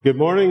Good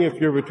morning. If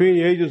you're between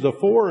the ages of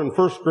 4 and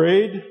first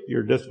grade,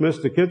 you're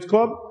dismissed to Kids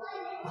Club.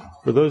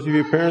 For those of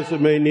you parents that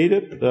may need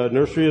it, the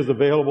nursery is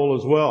available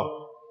as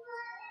well.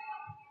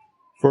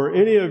 For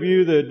any of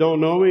you that don't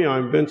know me,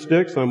 I'm Vince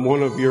Dix. I'm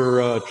one of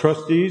your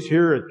trustees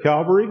here at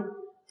Calvary.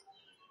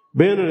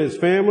 Ben and his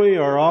family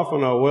are off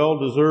on a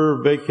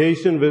well-deserved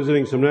vacation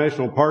visiting some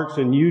national parks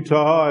in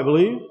Utah, I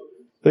believe.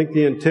 I think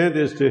the intent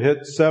is to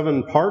hit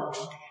 7 parks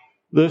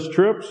this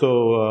trip,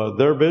 so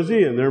they're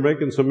busy and they're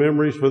making some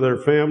memories for their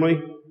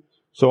family.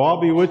 So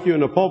I'll be with you in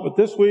the pulpit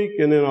this week,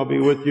 and then I'll be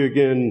with you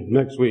again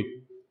next week.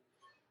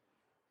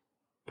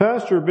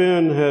 Pastor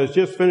Ben has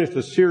just finished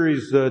a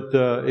series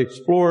that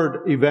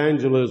explored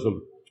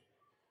evangelism.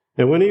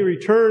 And when he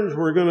returns,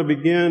 we're going to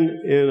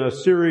begin in a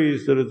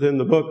series that is in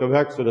the book of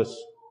Exodus.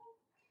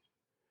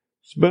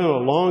 It's been a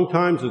long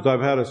time since I've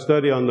had a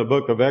study on the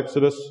book of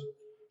Exodus.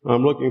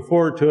 I'm looking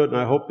forward to it, and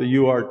I hope that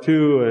you are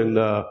too. And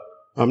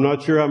I'm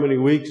not sure how many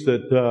weeks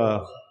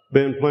that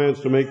Ben plans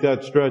to make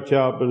that stretch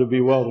out, but it'll be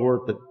well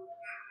worth it.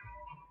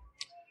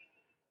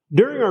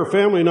 During our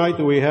family night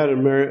that we had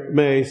in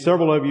May,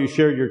 several of you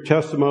shared your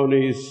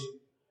testimonies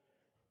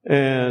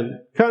and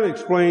kind of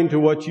explained to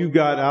what you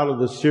got out of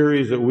the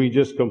series that we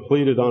just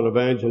completed on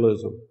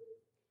evangelism.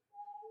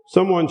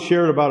 Someone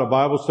shared about a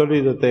Bible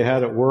study that they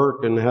had at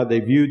work and how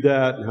they viewed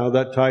that and how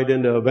that tied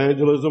into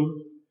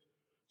evangelism.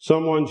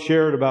 Someone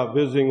shared about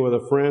visiting with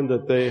a friend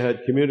that they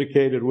had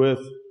communicated with.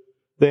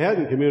 They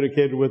hadn't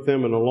communicated with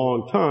them in a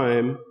long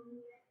time,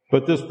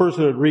 but this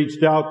person had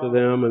reached out to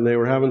them and they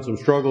were having some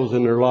struggles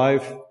in their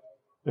life,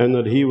 and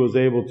that he was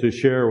able to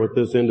share with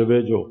this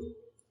individual.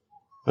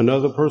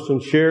 Another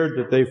person shared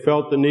that they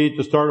felt the need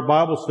to start a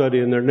Bible study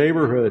in their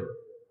neighborhood.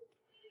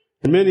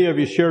 And many of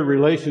you shared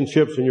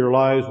relationships in your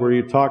lives where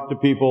you talked to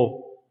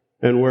people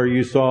and where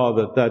you saw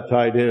that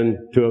tied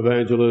in to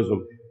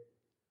evangelism.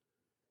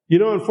 You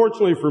know,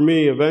 unfortunately for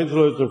me,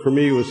 evangelism for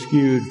me was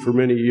skewed for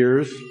many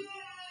years.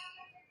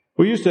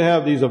 We used to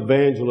have these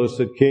evangelists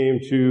that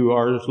came to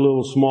our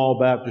little small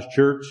Baptist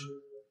church.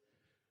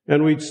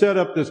 And we'd set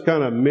up this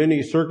kind of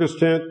mini circus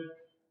tent,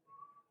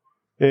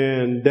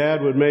 and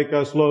Dad would make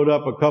us load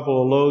up a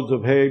couple of loads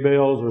of hay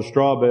bales or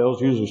straw bales,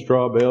 usually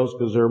straw bales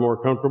because they're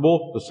more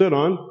comfortable to sit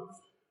on,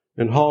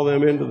 and haul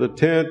them into the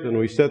tent, and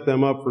we set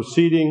them up for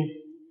seating.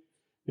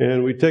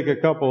 And we'd take a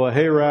couple of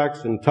hay racks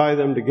and tie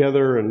them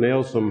together and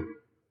nail some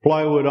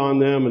plywood on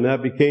them, and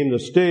that became the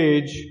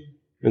stage.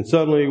 And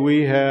suddenly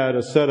we had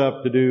a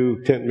setup to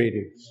do tent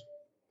meetings.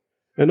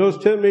 And those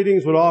tent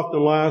meetings would often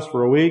last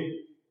for a week,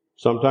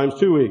 sometimes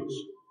 2 weeks.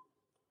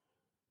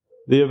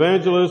 The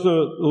evangelists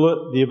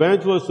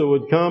that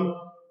would come,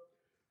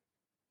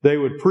 they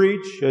would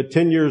preach at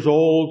 10 years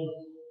old.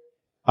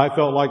 I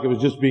felt like it was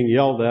just being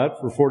yelled at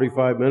for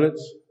 45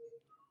 minutes.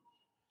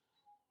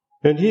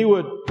 And he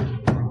would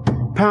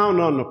pound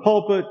on the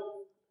pulpit.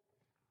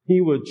 He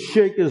would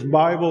shake his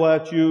Bible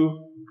at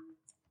you.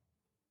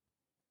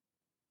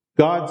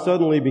 God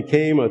suddenly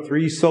became a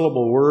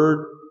 3-syllable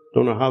word.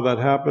 Don't know how that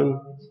happened.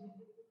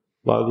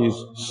 A lot of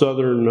these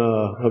southern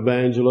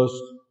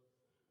evangelists.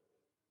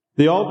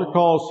 The altar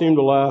calls seemed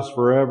to last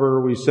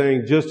forever. We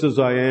sang "Just As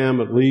I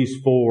Am" at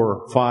least 4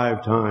 or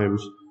 5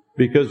 times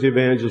because the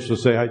evangelists would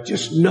say, "I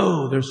just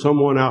know there's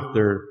someone out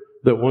there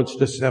that wants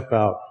to step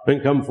out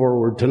and come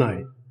forward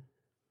tonight."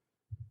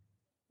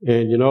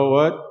 And you know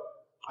what?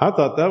 I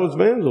thought that was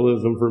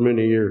evangelism for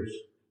many years.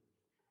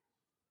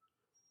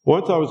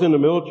 Once I was in the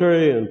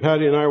military and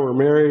Patty and I were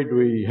married,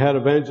 we had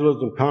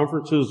evangelism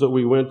conferences that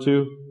we went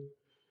to.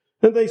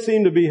 And they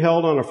seemed to be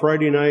held on a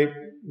Friday night.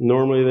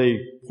 Normally they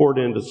poured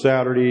into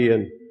Saturday,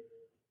 and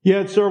you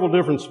had several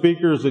different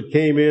speakers that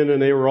came in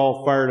and they were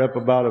all fired up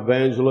about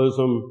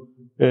evangelism.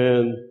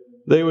 And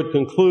they would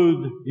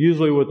conclude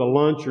usually with a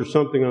lunch or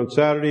something on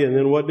Saturday. And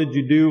then what did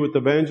you do with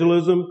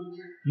evangelism?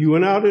 You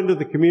went out into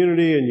the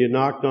community and you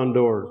knocked on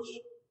doors.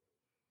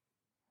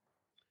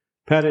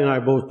 Patty and I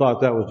both thought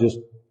that was just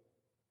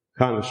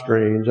kind of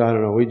strange. I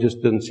don't know. We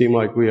just didn't seem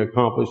like we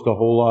accomplished a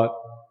whole lot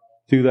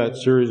through that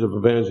series of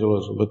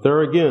evangelism. But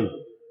there again,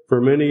 for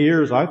many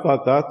years, I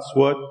thought that's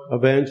what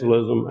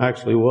evangelism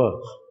actually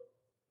was.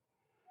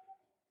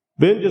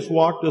 Ben just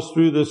walked us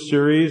through this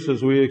series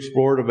as we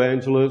explored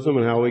evangelism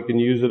and how we can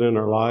use it in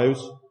our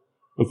lives.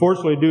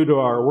 Unfortunately, due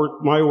to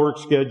my work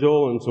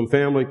schedule and some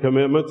family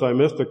commitments, I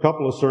missed a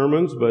couple of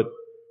sermons, but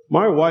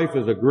my wife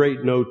is a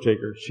great note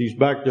taker. She's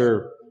back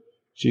there.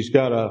 She's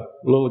got a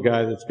little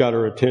guy that's got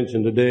her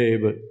attention today,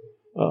 but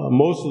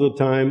most of the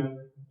time,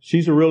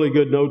 she's a really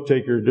good note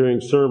taker during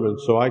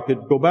sermons, so I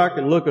could go back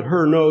and look at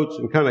her notes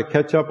and kind of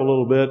catch up a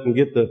little bit and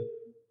get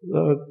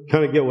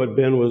what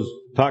Ben was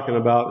talking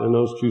about in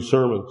those 2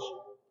 sermons.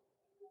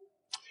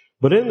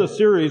 But in the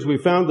series, we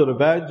found that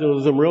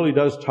evangelism really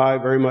does tie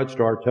very much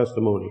to our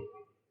testimony.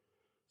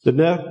 The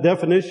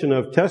definition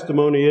of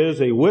testimony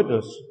is a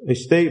witness, a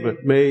statement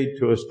made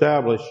to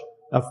establish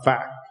a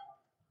fact.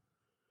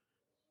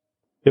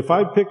 If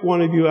I pick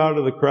one of you out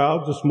of the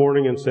crowd this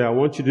morning and say, I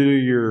want you to do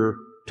your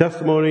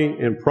testimony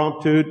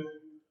impromptu,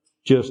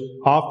 just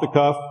off the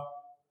cuff,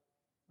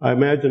 I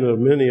imagine that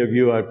many of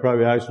you, I'd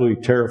probably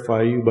absolutely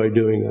terrify you by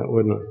doing that,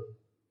 wouldn't I?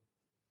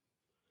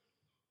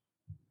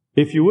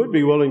 If you would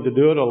be willing to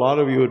do it, a lot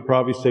of you would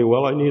probably say,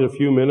 well, I need a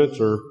few minutes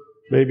or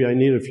maybe I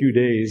need a few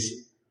days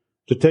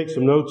to take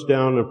some notes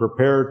down and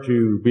prepare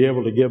to be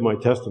able to give my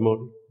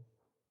testimony.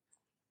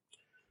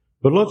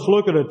 But let's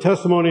look at a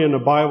testimony in the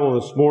Bible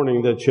this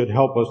morning that should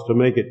help us to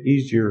make it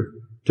easier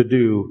to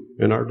do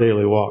in our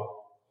daily walk.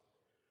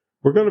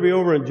 We're going to be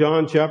over in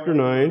John chapter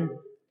 9,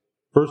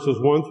 verses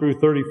 1 through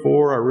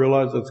 34. I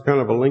realize it's kind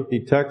of a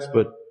lengthy text,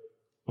 but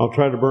I'll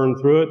try to burn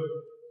through it.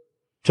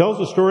 It tells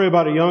a story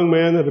about a young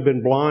man that had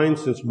been blind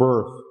since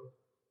birth.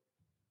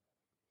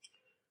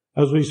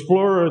 As we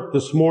explore it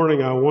this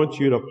morning, I want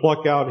you to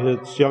pluck out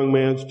this young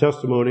man's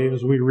testimony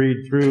as we read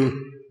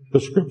through the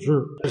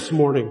scripture this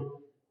morning.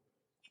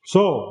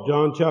 So,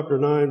 John chapter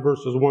 9,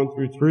 verses 1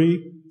 through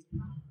 3.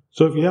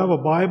 So if you have a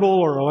Bible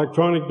or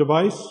electronic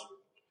device,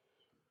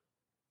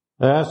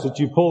 I ask that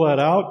you pull that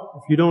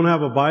out. If you don't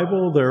have a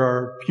Bible, there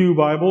are pew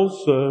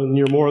Bibles, and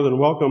you're more than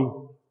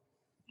welcome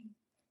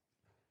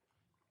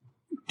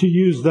to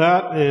use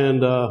that.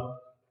 And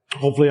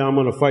hopefully I'm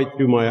going to fight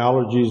through my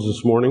allergies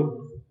this morning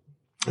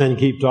and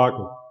keep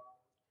talking.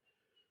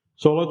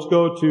 So let's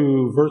go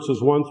to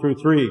verses 1 through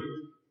 3.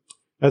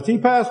 As he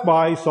passed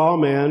by, he saw a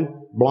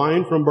man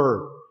blind from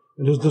birth.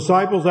 And his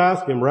disciples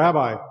asked him,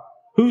 Rabbi,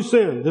 who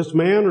sinned, this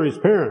man or his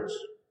parents,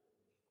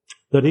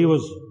 that he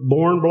was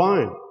born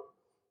blind?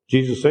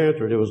 Jesus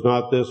answered, it was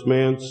not this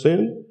man's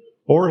sin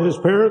or his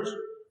parents,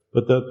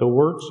 but that the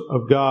works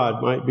of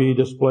God might be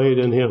displayed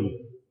in him.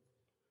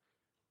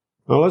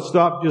 Now let's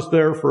stop just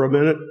there for a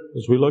minute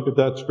as we look at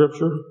that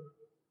scripture.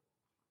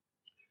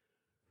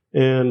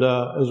 And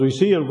as we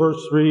see in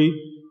verse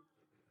 3,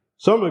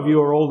 some of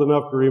you are old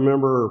enough to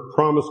remember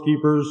Promise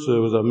Keepers. It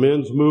was a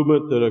men's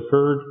movement that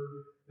occurred.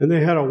 And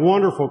they had a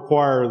wonderful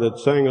choir that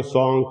sang a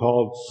song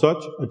called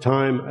Such a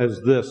Time as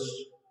This.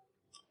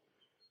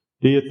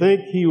 Do you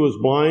think he was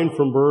blind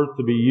from birth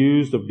to be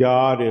used of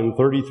God in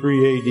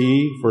 33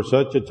 AD for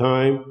such a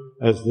time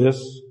as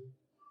this?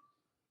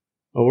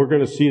 Well, we're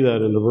going to see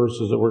that in the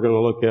verses that we're going to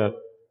look at.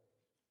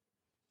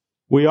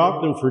 We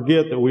often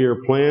forget that we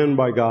are planned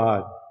by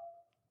God.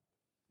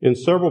 In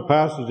several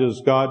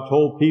passages, God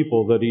told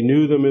people that He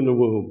knew them in the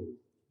womb.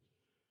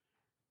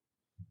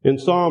 In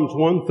Psalms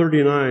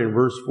 139,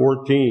 verse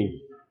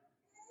 14,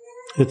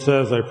 it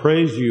says, I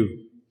praise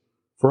you,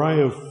 for I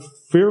am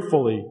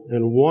fearfully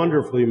and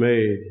wonderfully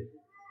made.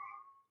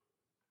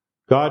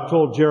 God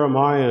told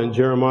Jeremiah in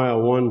Jeremiah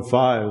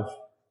 1:5,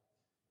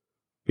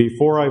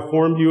 before I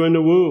formed you in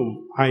the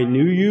womb, I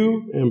knew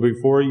you, and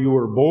before you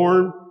were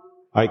born,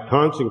 I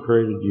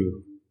consecrated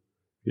you.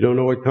 You don't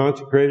know what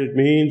consecrated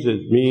means?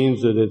 It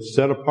means that it's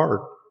set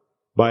apart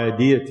by a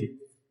deity.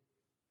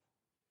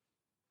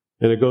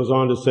 And it goes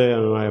on to say,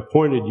 and I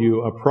appointed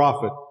you a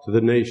prophet to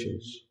the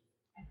nations.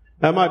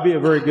 That might be a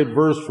very good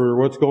verse for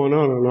what's going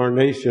on in our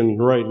nation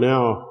right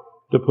now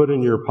to put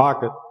in your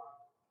pocket.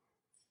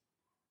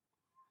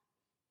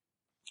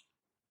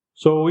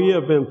 So we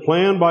have been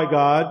planned by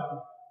God.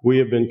 We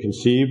have been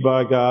conceived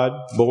by God,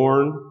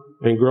 born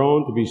and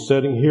grown to be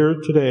sitting here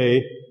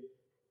today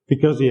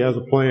because He has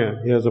a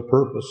plan. He has a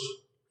purpose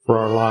for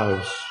our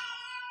lives.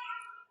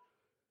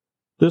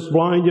 This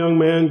blind young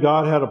man,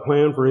 God had a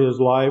plan for his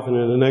life, and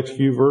in the next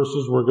few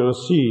verses we're going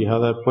to see how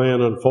that plan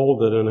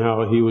unfolded and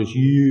how he was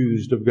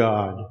used of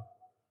God.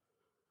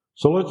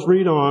 So let's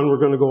read on. We're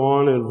going to go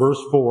on in verse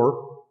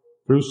 4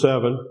 through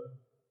 7.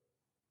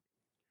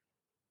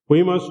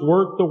 We must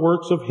work the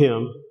works of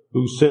Him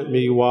who sent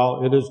me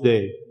while it is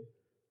day.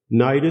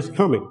 Night is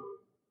coming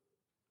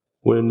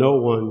when no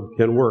one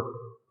can work.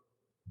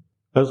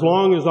 As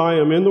long as I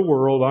am in the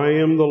world, I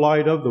am the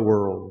light of the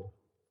world.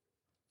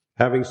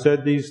 Having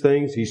said these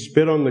things, He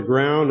spit on the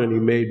ground and He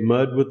made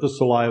mud with the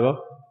saliva.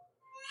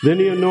 Then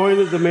He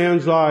anointed the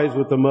man's eyes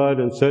with the mud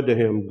and said to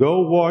him,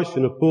 go wash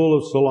in a pool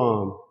of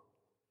Siloam,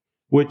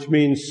 which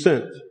means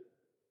sent.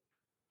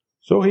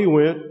 So he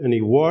went and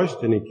he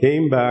washed and he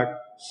came back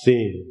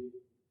seeing.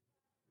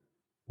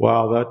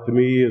 Wow, that to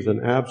me is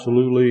an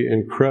absolutely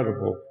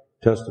incredible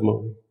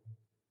testimony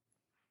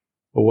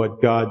of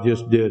what God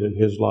just did in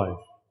his life.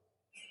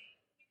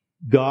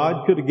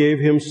 God could have gave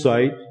him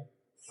sight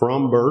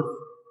from birth,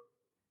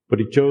 but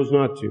He chose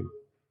not to.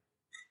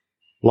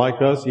 Like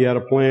us, He had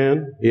a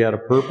plan, He had a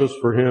purpose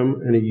for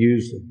him, and He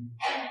used him.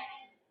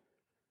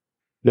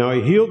 Now,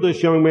 He healed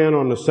this young man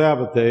on the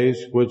Sabbath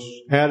days, which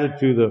added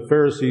to the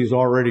Pharisees'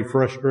 already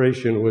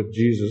frustration with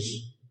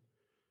Jesus.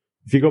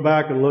 If you go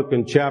back and look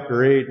in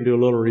chapter 8 and do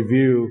a little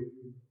review,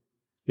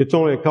 it's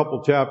only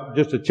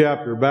just a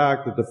chapter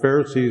back that the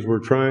Pharisees were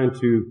trying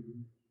to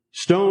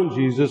stone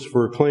Jesus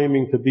for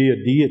claiming to be a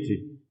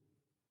deity.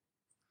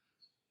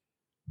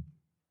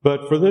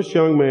 But for this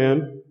young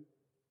man,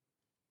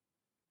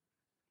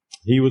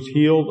 he was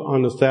healed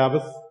on the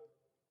Sabbath.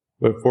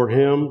 But for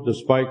him,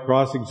 despite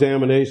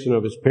cross-examination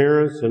of his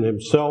parents and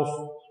himself,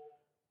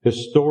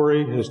 his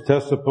story, his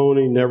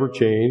testimony never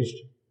changed.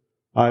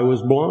 I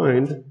was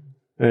blind,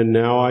 and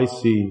now I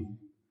see.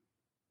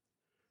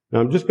 Now,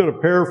 I'm just going to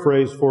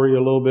paraphrase for you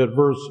a little bit,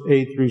 verse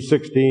 8 through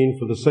 16,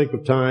 for the sake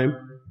of time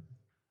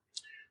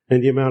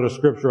and the amount of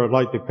scripture I'd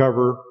like to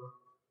cover.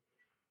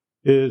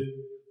 It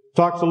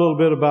talks a little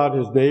bit about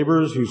his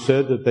neighbors who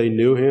said that they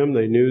knew him.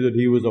 They knew that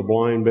he was a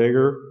blind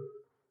beggar.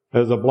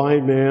 As a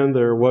blind man,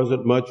 there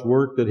wasn't much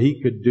work that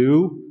he could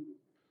do.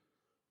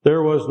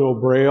 There was no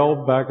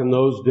Braille back in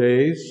those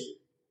days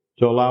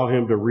to allow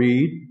him to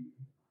read.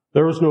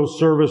 There was no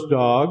service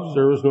dogs.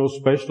 There was no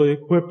specially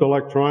equipped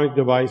electronic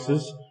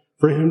devices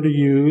for him to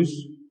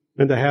use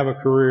and to have a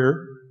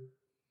career.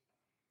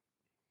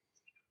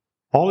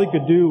 All he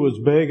could do was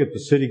beg at the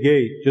city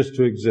gate just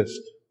to exist.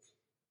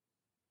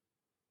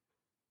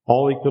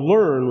 All he could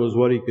learn was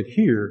what he could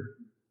hear.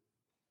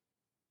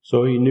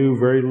 So he knew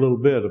very little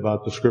bit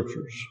about the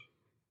scriptures.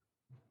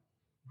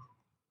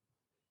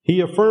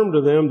 He affirmed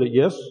to them that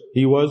yes,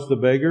 he was the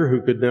beggar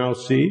who could now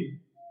see.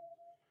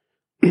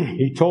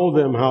 He told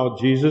them how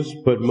Jesus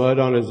put mud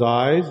on his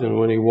eyes, and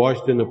when he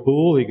washed in the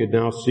pool, he could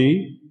now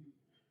see.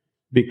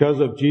 Because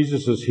of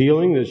Jesus'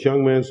 healing, this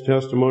young man's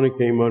testimony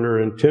came under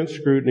intense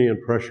scrutiny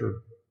and pressure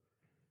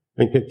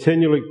and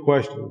continually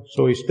questioned.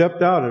 So he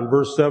stepped out in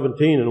verse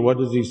 17, and what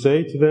does he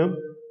say to them?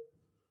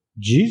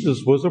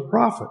 Jesus was a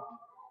prophet,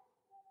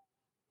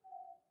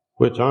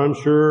 which I'm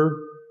sure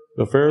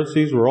the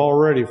Pharisees were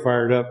already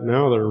fired up.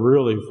 Now they're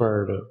really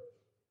fired up.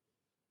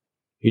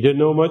 He didn't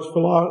know much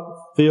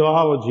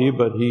theology,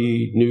 but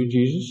he knew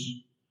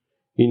Jesus.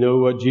 He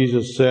knew what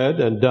Jesus said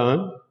and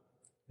done,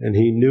 and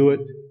he knew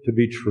it to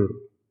be true.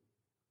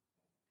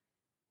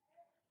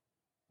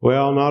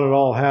 Well, not at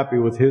all happy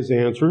with his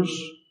answers.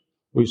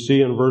 We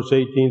see in verse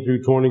 18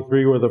 through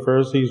 23 where the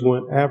Pharisees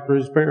went after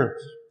his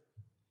parents.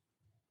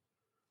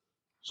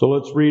 So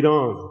let's read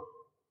on.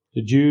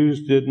 The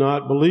Jews did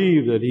not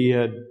believe that he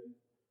had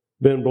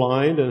been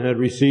blind and had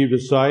received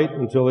his sight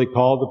until they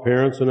called the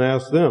parents and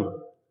asked them,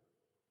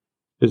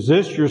 "Is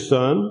this your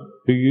son,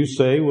 who you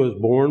say was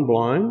born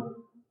blind?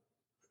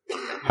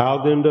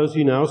 How then does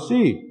he now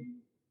see?"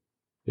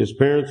 His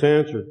parents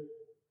answered,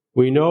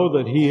 "We know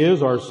that he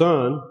is our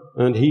son,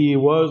 and he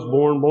was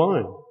born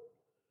blind.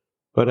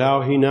 But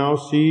how he now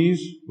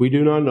sees, we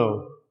do not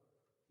know,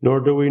 nor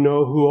do we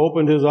know who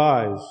opened his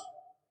eyes.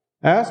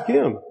 Ask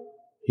him.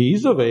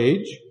 He's of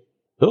age.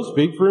 He'll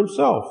speak for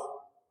himself."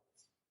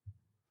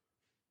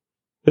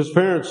 His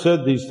parents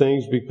said these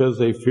things because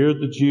they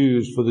feared the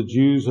Jews, for the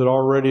Jews had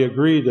already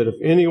agreed that if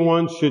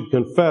anyone should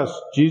confess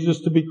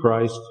Jesus to be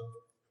Christ,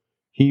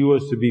 he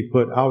was to be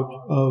put out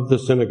of the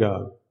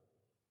synagogue.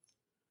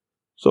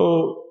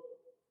 So,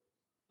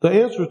 the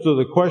answers to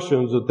the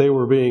questions that they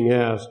were being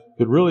asked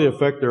could really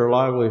affect their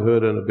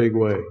livelihood in a big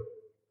way.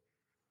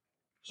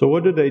 So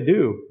what did they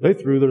do? They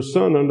threw their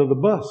son under the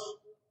bus.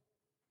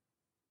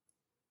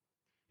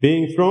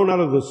 Being thrown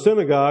out of the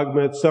synagogue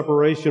meant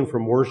separation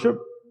from worship.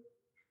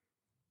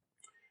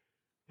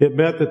 It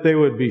meant that they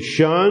would be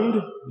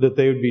shunned, that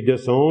they would be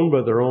disowned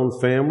by their own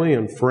family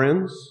and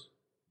friends.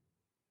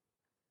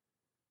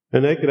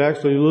 And they could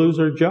actually lose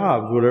their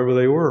jobs, whatever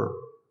they were.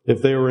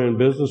 If they were in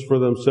business for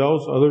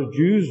themselves, other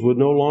Jews would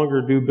no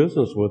longer do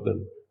business with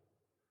them.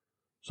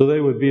 So they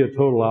would be a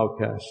total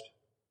outcast.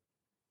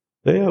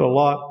 They had a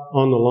lot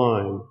on the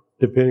line,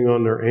 depending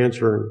on their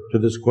answering to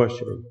this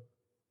question.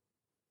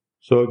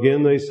 So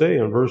again, they say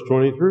in verse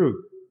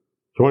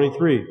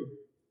 23,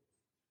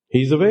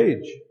 he's of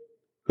age.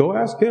 Go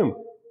ask him.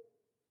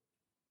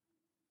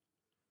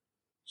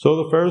 So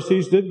the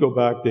Pharisees did go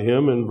back to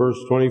him. In verse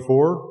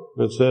 24,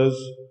 it says,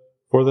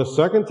 "For the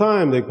second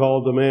time they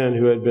called the man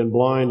who had been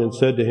blind and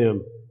said to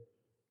him,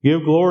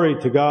 'Give glory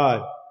to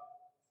God.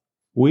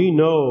 We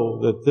know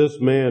that this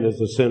man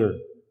is a sinner.'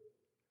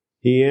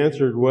 He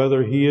answered,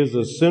 'Whether he is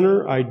a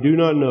sinner, I do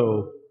not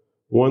know.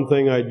 One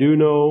thing I do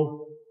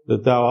know,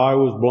 that I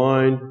was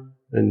blind,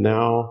 and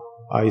now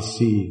I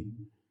see.'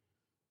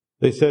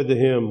 They said to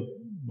him,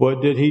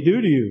 'What did he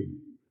do to you?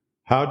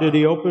 How did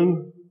he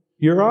open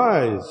your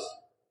eyes?'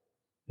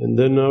 And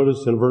then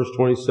notice in verse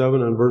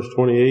 27 and verse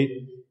 28,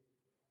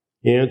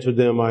 he answered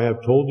them, 'I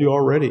have told you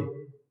already,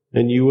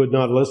 and you would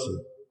not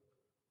listen.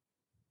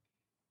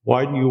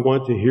 Why do you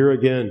want to hear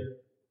again?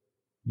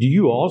 Do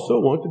you also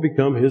want to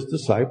become his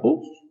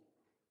disciples?'"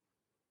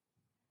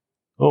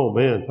 Oh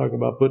man, talk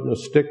about putting a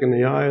stick in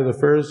the eye of the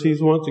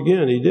Pharisees once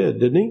again. He did,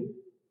 didn't he?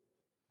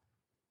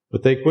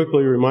 But they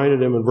quickly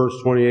reminded him in verse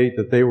 28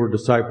 that they were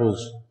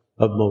disciples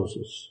of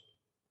Moses.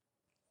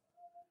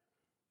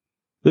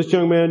 This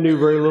young man knew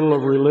very little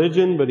of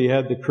religion, but he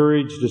had the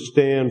courage to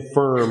stand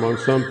firm on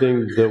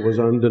something that was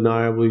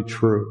undeniably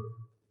true.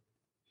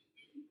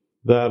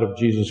 That of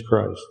Jesus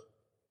Christ.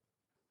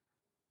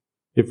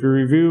 If you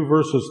review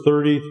verses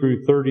 30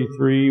 through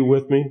 33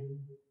 with me,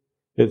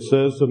 it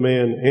says the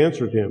man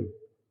answered him,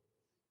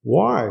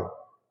 "Why?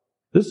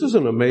 This is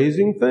an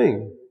amazing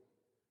thing."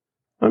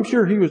 I'm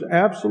sure he was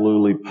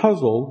absolutely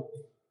puzzled.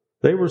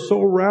 They were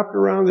so wrapped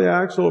around the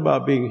axle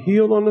about being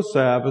healed on the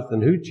Sabbath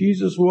and who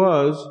Jesus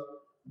was.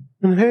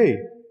 And hey,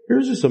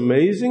 here's this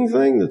amazing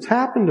thing that's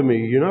happened to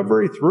me. You're not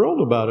very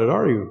thrilled about it,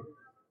 are you?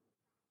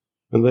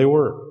 And they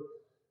weren't.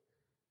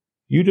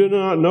 You do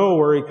not know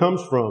where he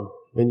comes from,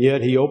 and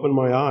yet he opened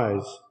my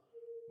eyes.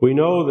 We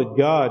know that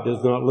God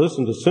does not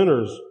listen to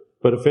sinners,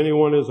 but if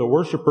anyone is a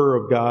worshiper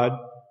of God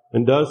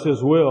and does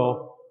his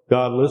will,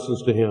 God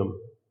listens to him.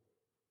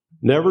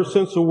 Never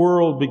since the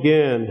world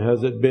began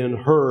has it been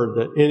heard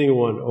that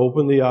anyone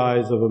opened the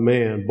eyes of a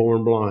man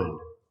born blind.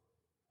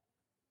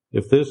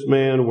 If this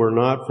man were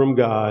not from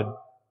God,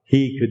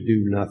 he could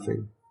do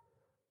nothing.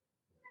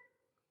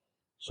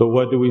 So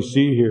what do we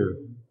see here?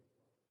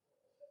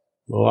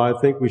 Well, I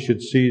think we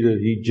should see that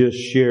he just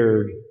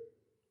shared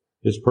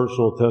his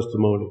personal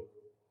testimony.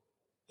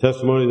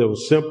 Testimony that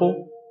was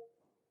simple,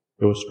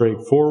 it was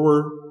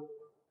straightforward,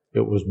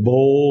 it was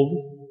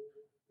bold,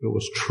 it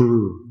was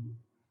true.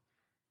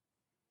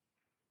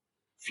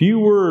 Few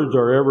words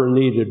are ever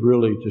needed,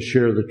 really, to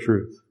share the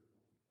truth.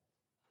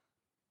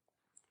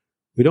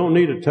 We don't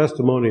need a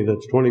testimony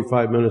that's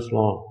 25 minutes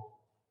long.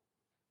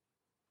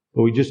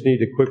 But we just need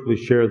to quickly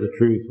share the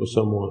truth with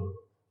someone.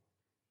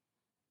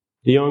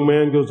 The young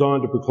man goes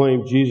on to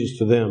proclaim Jesus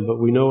to them, but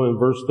we know in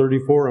verse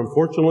 34,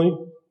 unfortunately,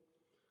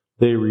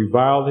 they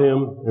reviled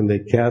him and they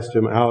cast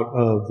him out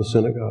of the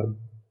synagogue.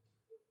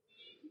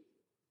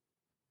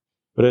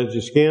 But as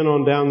you scan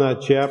on down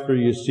that chapter,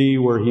 you see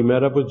where he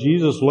met up with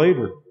Jesus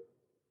later.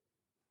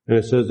 And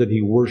it says that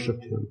he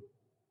worshiped him.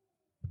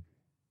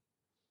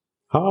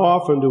 How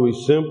often do we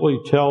simply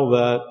tell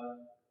that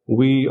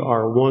we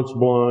are once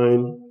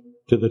blind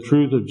to the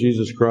truth of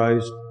Jesus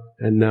Christ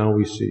and now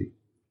we see?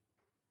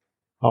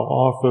 How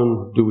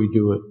often do we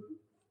do it?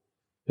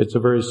 It's a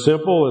very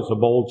simple, it's a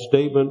bold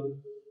statement,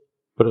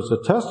 but it's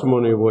a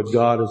testimony of what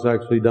God has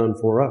actually done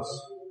for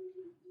us.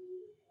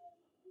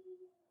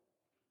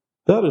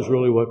 That is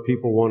really what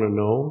people want to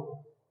know.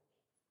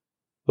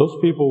 Those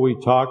people we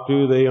talk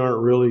to, they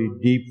aren't really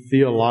deep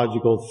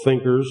theological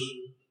thinkers.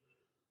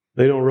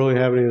 They don't really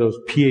have any of those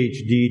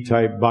PhD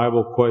type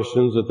Bible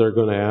questions that they're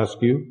going to ask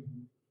you.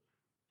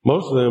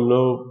 Most of them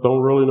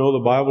don't really know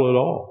the Bible at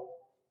all.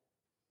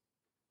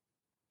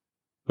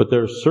 But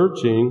they're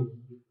searching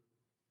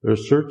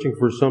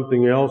for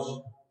something else,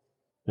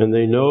 and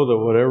they know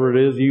that whatever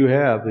it is you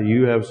have, that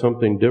you have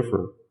something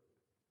different,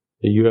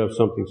 that you have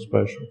something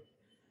special.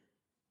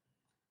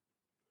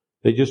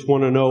 They just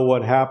want to know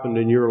what happened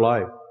in your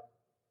life.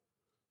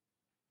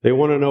 They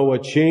want to know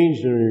what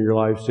changed in your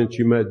life since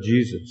you met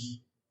Jesus.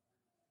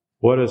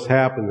 What has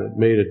happened that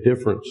made a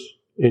difference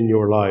in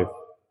your life?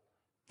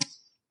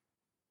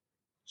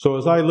 So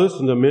as I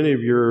listen to many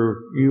of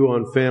you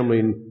on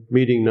family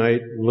meeting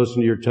night and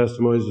listen to your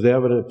testimonies, it's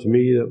evident to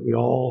me that we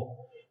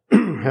all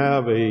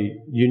have a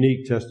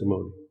unique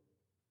testimony.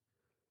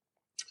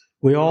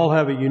 We all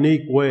have a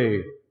unique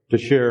way to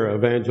share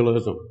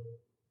evangelism.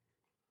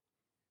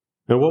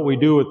 And what we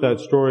do with that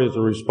story is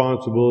a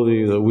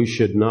responsibility that we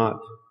should not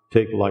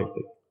take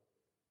lightly.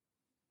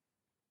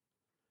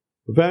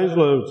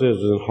 Evangelism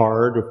isn't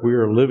hard if we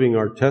are living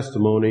our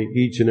testimony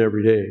each and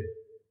every day.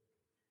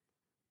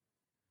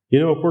 You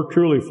know, if we're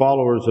truly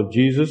followers of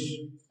Jesus,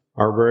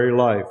 our very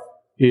life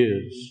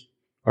is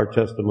our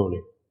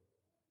testimony.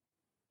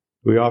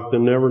 We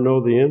often never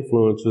know the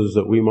influences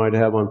that we might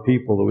have on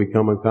people that we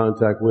come in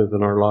contact with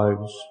in our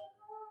lives.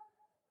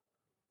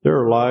 There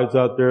are lives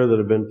out there that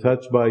have been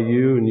touched by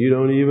you and you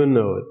don't even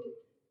know it.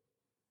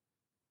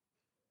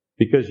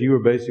 Because you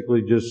are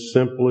basically just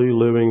simply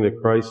living the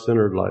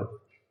Christ-centered life.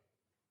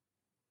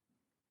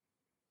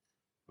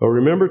 But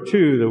remember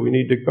too that we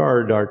need to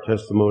guard our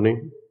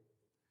testimony.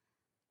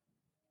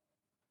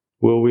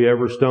 Will we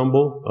ever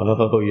stumble?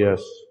 Oh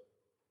yes,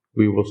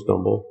 we will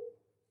stumble.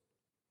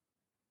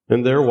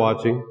 And they're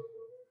watching.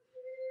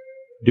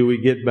 Do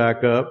we get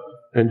back up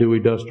and do we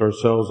dust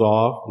ourselves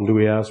off? And do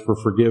we ask for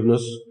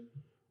forgiveness?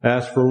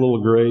 Ask for a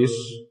little grace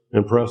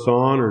and press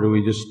on, or do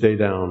we just stay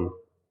down?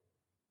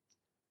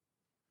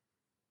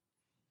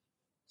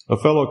 A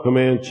fellow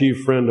command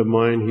chief friend of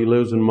mine, he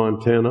lives in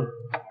Montana.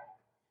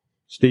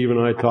 Steve and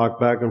I talk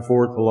back and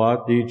forth a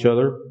lot to each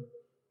other.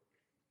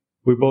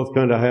 We both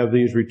kind of have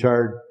these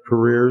retired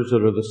careers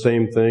that are the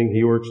same thing.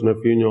 He works in a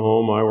funeral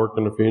home, I work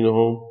in a funeral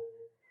home.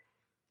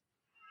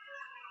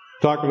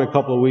 Talking a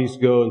couple of weeks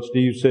ago, and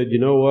Steve said, you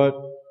know what?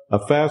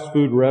 A fast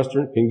food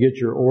restaurant can get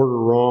your order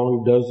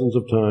wrong dozens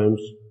of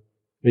times,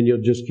 and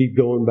you'll just keep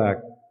going back.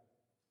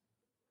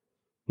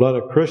 Let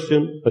a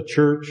Christian, a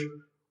church,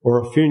 or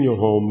a funeral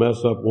home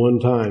mess up one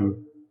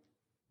time,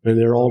 and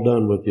they're all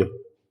done with you.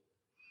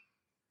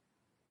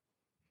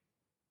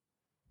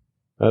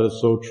 That is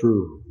so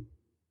true.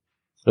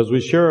 As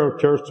we share our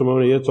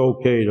testimony, it's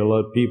okay to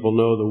let people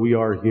know that we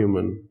are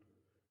human.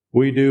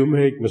 We do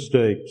make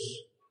mistakes.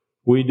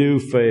 We do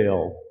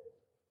fail.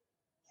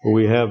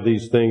 We have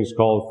these things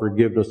called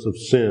forgiveness of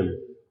sin,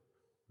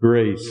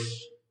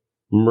 grace,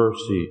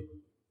 mercy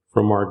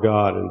from our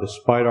God. And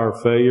despite our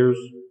failures,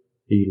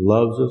 He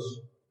loves us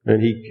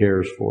and He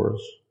cares for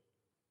us.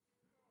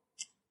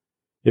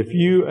 If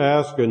you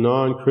ask a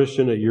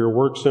non-Christian at your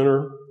work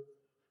center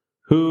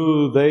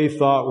who they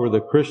thought were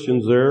the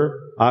Christians there,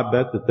 I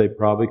bet that they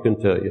probably can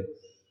tell you.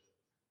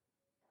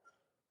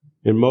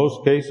 In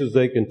most cases,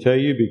 they can tell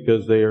you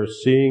because they are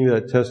seeing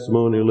that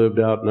testimony lived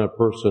out in that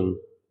person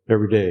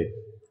every day.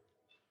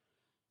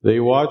 They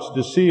watch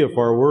to see if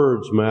our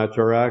words match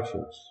our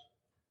actions.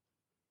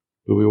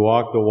 Do we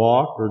walk the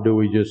walk, or do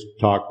we just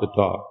talk the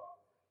talk?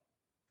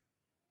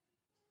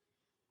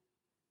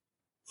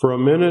 For a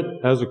minute,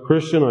 as a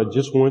Christian, I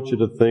just want you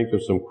to think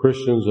of some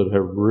Christians that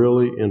have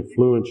really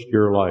influenced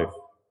your life.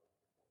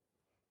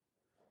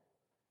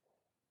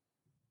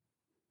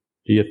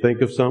 Do you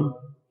think of some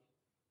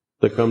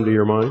that come to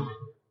your mind?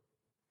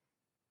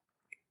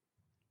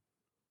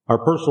 Our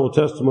personal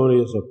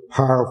testimony is a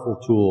powerful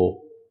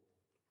tool.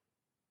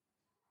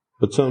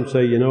 But some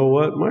say, you know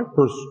what, my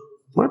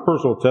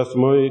personal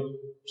testimony,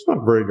 it's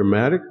not very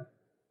dramatic.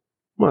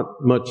 Not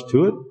much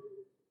to it.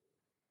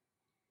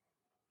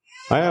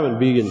 I haven't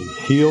been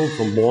healed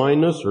from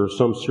blindness or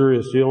some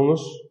serious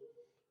illness.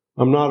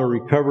 I'm not a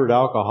recovered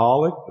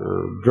alcoholic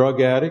or drug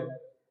addict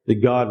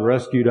that God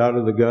rescued out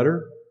of the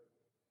gutter.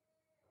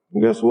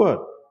 And guess what?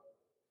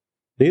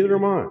 Neither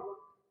am I.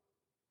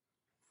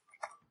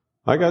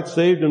 I got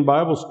saved in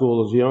Bible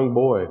school as a young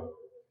boy.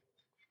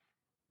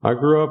 I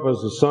grew up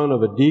as the son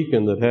of a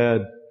deacon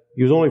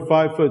he was only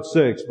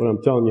 5'6", but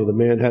I'm telling you, the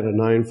man had a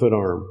 9-foot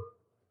arm.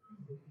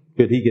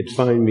 He could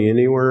find me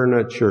anywhere in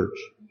that church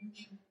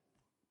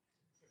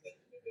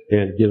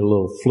and get a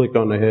little flick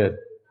on the head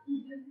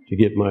to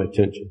get my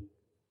attention.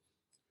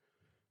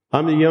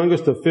 I'm the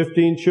youngest of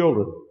 15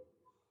 children.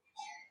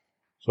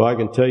 So I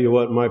can tell you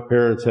what, my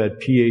parents had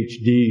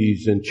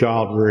PhDs in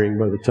child rearing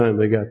by the time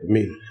they got to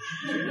me.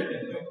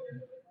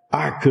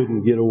 I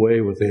couldn't get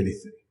away with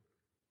anything.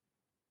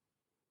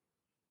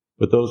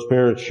 But those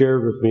parents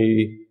shared with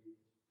me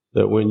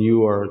that when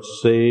you are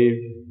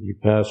saved, you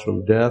pass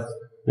from death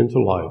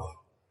into life.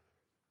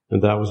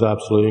 And that was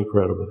absolutely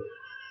incredible.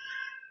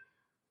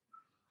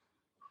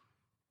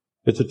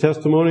 It's a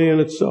testimony in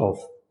itself,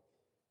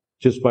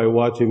 just by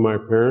watching my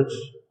parents.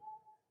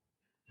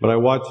 But I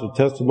watched the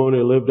testimony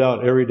lived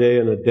out every day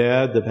in a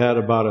dad that had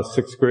about a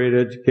 6th grade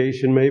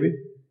education maybe.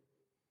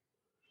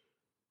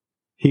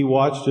 He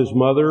watched his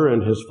mother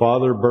and his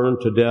father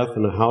burned to death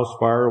in a house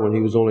fire when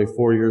he was only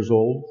 4 years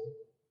old.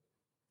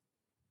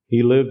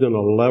 He lived in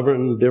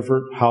 11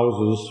 different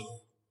houses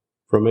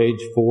from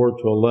age 4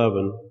 to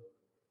 11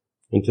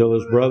 until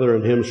his brother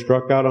and him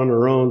struck out on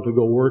their own to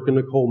go work in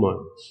the coal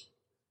mines.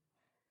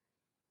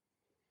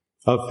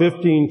 Of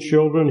 15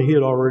 children, he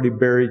had already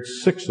buried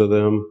 6 of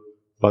them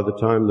by the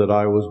time that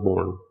I was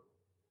born.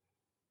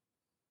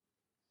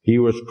 He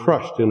was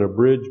crushed in a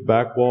bridge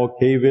back wall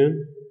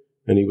cave-in,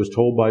 and he was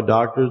told by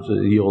doctors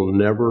that he'll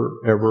never,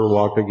 ever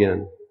walk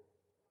again.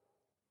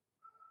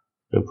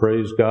 And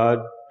praise God,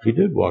 he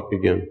did walk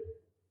again.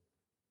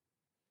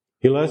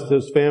 He left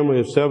his family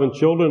of 7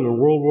 children in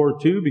World War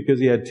II because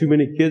he had too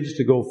many kids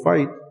to go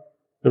fight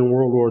in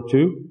World War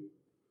II.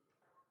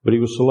 But he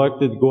was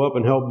selected to go up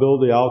and help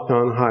build the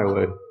Alcon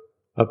Highway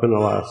up in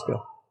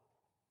Alaska.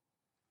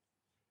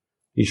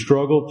 He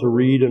struggled to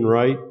read and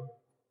write,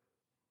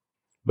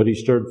 but he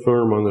stood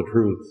firm on the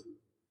truth.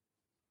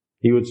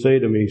 He would say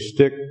to me,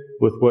 stick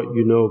with what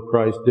you know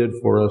Christ did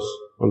for us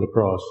on the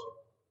cross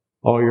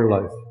all your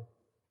life.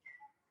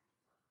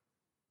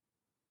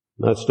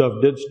 And that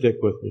stuff did stick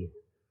with me.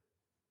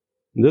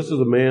 And this is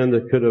a man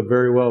that could have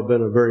very well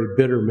been a very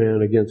bitter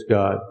man against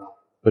God,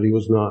 but he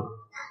was not.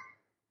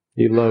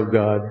 He loved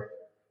God,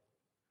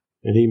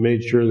 and he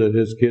made sure that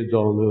his kids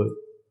all knew it.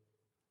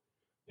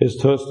 His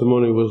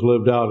testimony was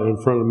lived out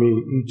in front of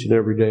me each and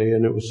every day,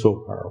 and it was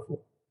so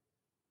powerful.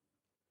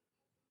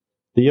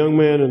 The young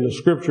man in the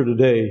scripture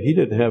today, he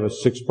didn't have a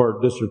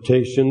 6-part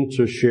dissertation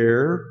to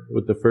share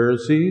with the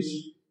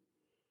Pharisees.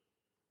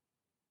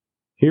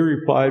 He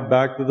replied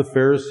back to the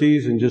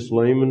Pharisees in just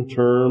layman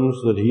terms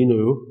that he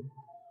knew.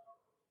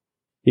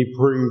 He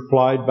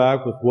replied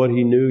back with what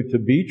he knew to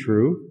be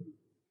true.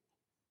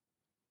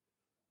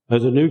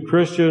 As a new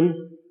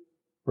Christian,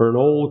 or an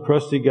old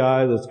crusty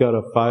guy that's got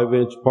a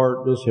 5-inch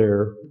part in his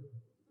hair,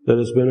 that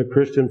has been a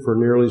Christian for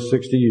nearly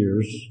 60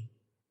 years,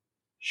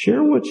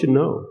 share what you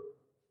know.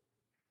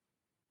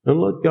 And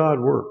let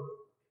God work.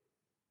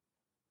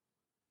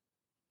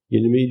 You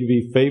need to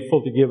be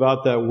faithful to give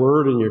out that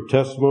word in your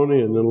testimony,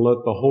 and then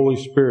let the Holy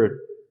Spirit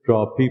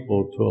draw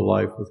people to a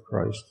life with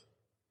Christ.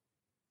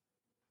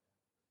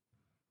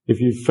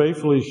 If you've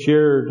faithfully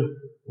shared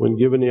when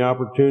given the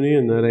opportunity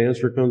and that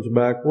answer comes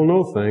back, well,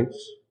 no thanks.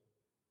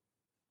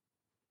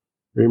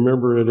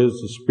 Remember, it is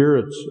the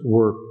Spirit's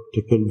work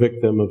to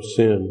convict them of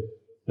sin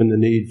and the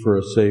need for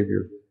a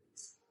Savior,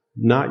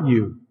 not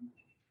you.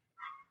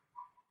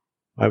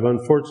 I've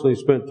unfortunately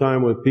spent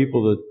time with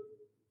people that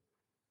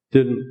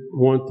didn't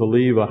want to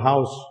leave a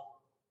house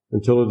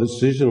until a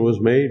decision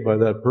was made by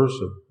that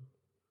person.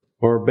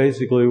 Or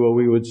basically what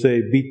we would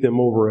say, beat them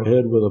over the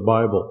head with a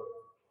Bible.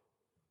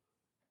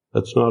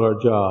 That's not our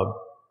job.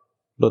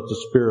 Let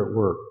the Spirit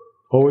work.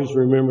 Always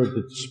remember that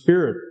the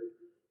Spirit,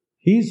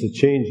 He's the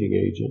changing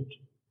agent.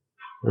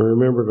 And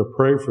remember to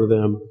pray for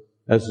them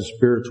as the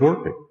Spirit's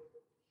working.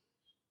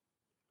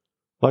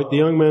 Like the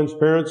young man's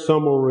parents,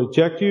 some will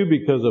reject you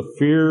because of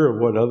fear of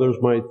what others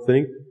might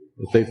think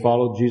if they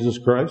follow Jesus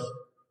Christ.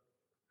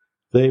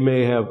 They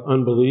may have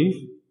unbelief.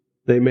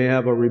 They may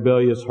have a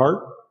rebellious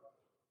heart.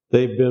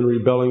 They've been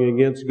rebelling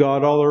against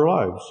God all their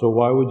lives. So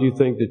why would you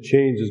think that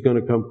change is going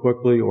to come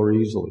quickly or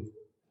easily?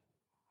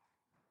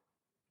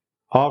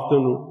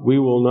 Often we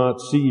will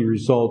not see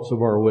results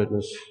of our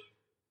witness.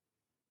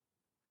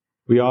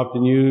 We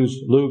often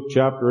use Luke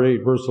chapter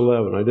 8, verse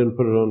 11. I didn't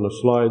put it on the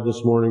slide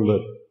this morning,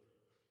 but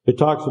it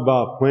talks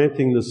about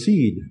planting the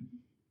seed.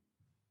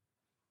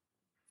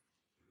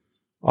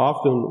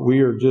 Often we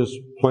are just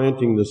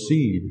planting the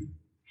seed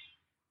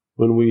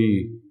when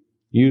we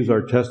use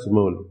our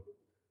testimony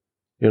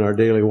in our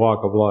daily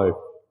walk of life.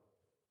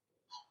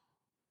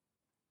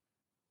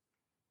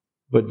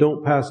 But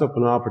don't pass up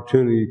an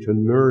opportunity to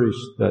nourish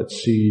that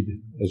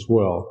seed as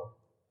well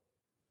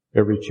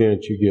every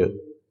chance you get.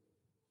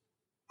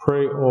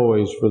 Pray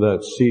always for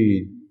that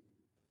seed,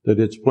 that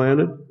it's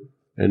planted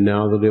and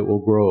now that it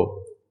will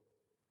grow.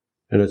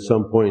 And at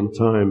some point in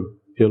time,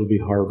 it'll be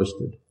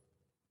harvested.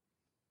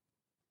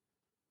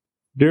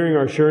 During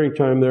our sharing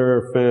time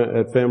there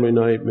at family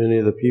night, many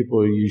of the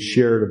people you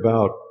shared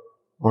about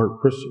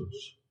aren't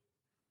Christians.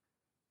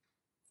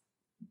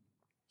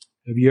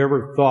 Have you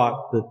ever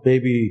thought that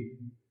maybe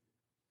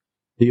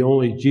the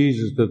only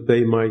Jesus that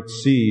they might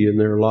see in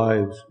their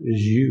lives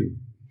is you?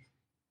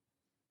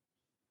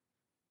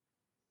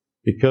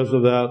 Because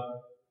of that,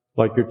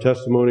 like your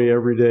testimony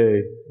every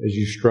day as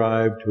you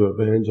strive to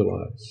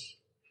evangelize.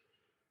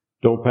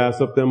 Don't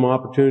pass up them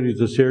opportunities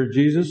to share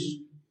Jesus.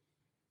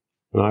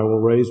 And I will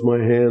raise my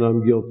hand,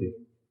 I'm guilty.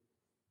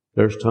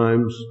 There's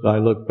times I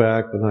look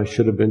back and I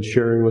should have been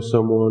sharing with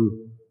someone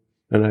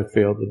and I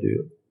failed to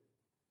do it.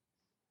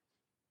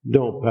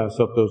 Don't pass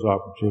up those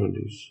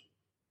opportunities.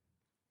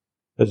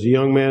 As a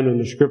young man in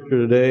the scripture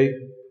today,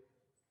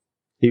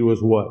 he was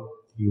what?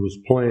 He was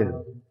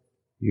planned.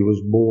 He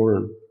was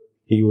born.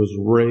 He was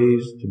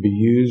raised to be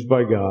used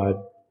by God,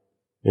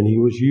 and he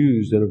was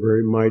used in a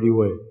very mighty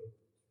way.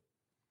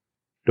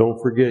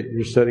 Don't forget,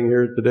 you're sitting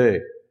here today.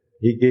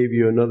 He gave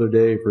you another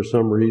day for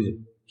some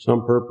reason,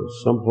 some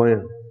purpose, some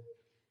plan.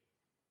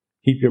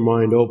 Keep your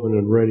mind open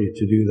and ready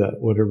to do that,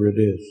 whatever it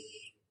is.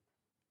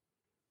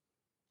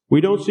 We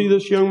don't see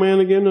this young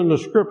man again in the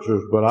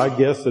scriptures, but I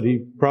guess that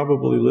he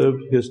probably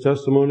lived his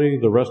testimony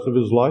the rest of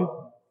his life,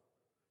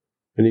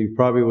 and he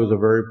probably was a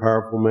very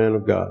powerful man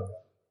of God.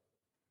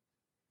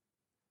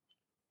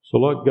 So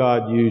let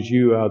God use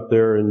you out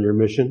there in your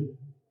mission,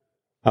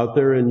 out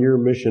there in your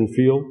mission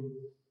field,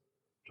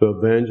 to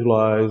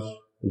evangelize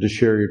and to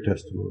share your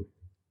testimony.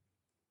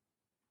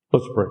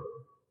 Let's pray.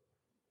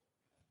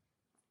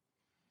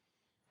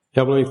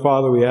 Heavenly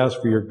Father, we ask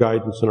for your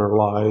guidance in our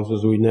lives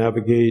as we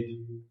navigate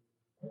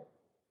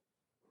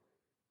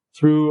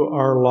through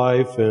our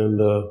life, and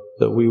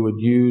that we would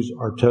use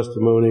our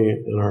testimony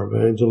and our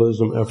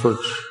evangelism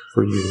efforts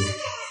for you.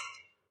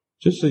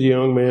 Just as a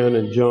young man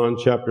in John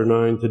chapter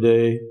 9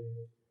 today,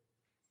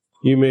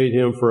 you made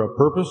him for a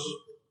purpose,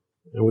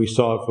 and we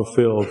saw it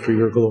fulfilled for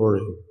your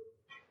glory.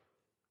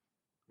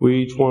 We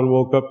each one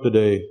woke up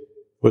today,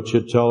 which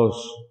should tell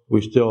us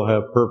we still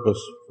have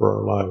purpose for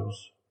our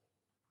lives.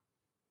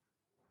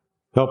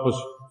 Help us,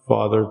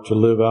 Father, to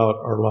live out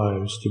our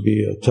lives, to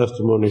be a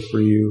testimony for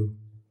you,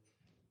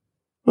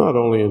 not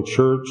only in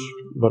church,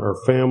 but our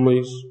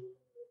families,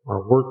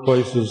 our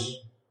workplaces,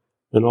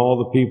 and all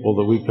the people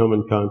that we come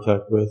in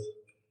contact with.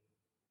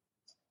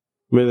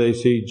 May they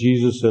see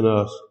Jesus in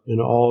us in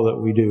all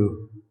that we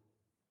do.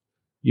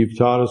 You've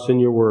taught us in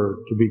your word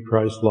to be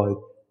Christ-like.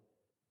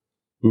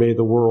 May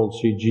the world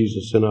see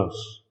Jesus in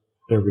us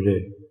every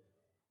day.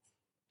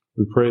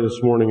 We pray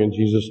this morning in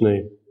Jesus'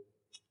 name.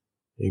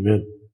 Amen.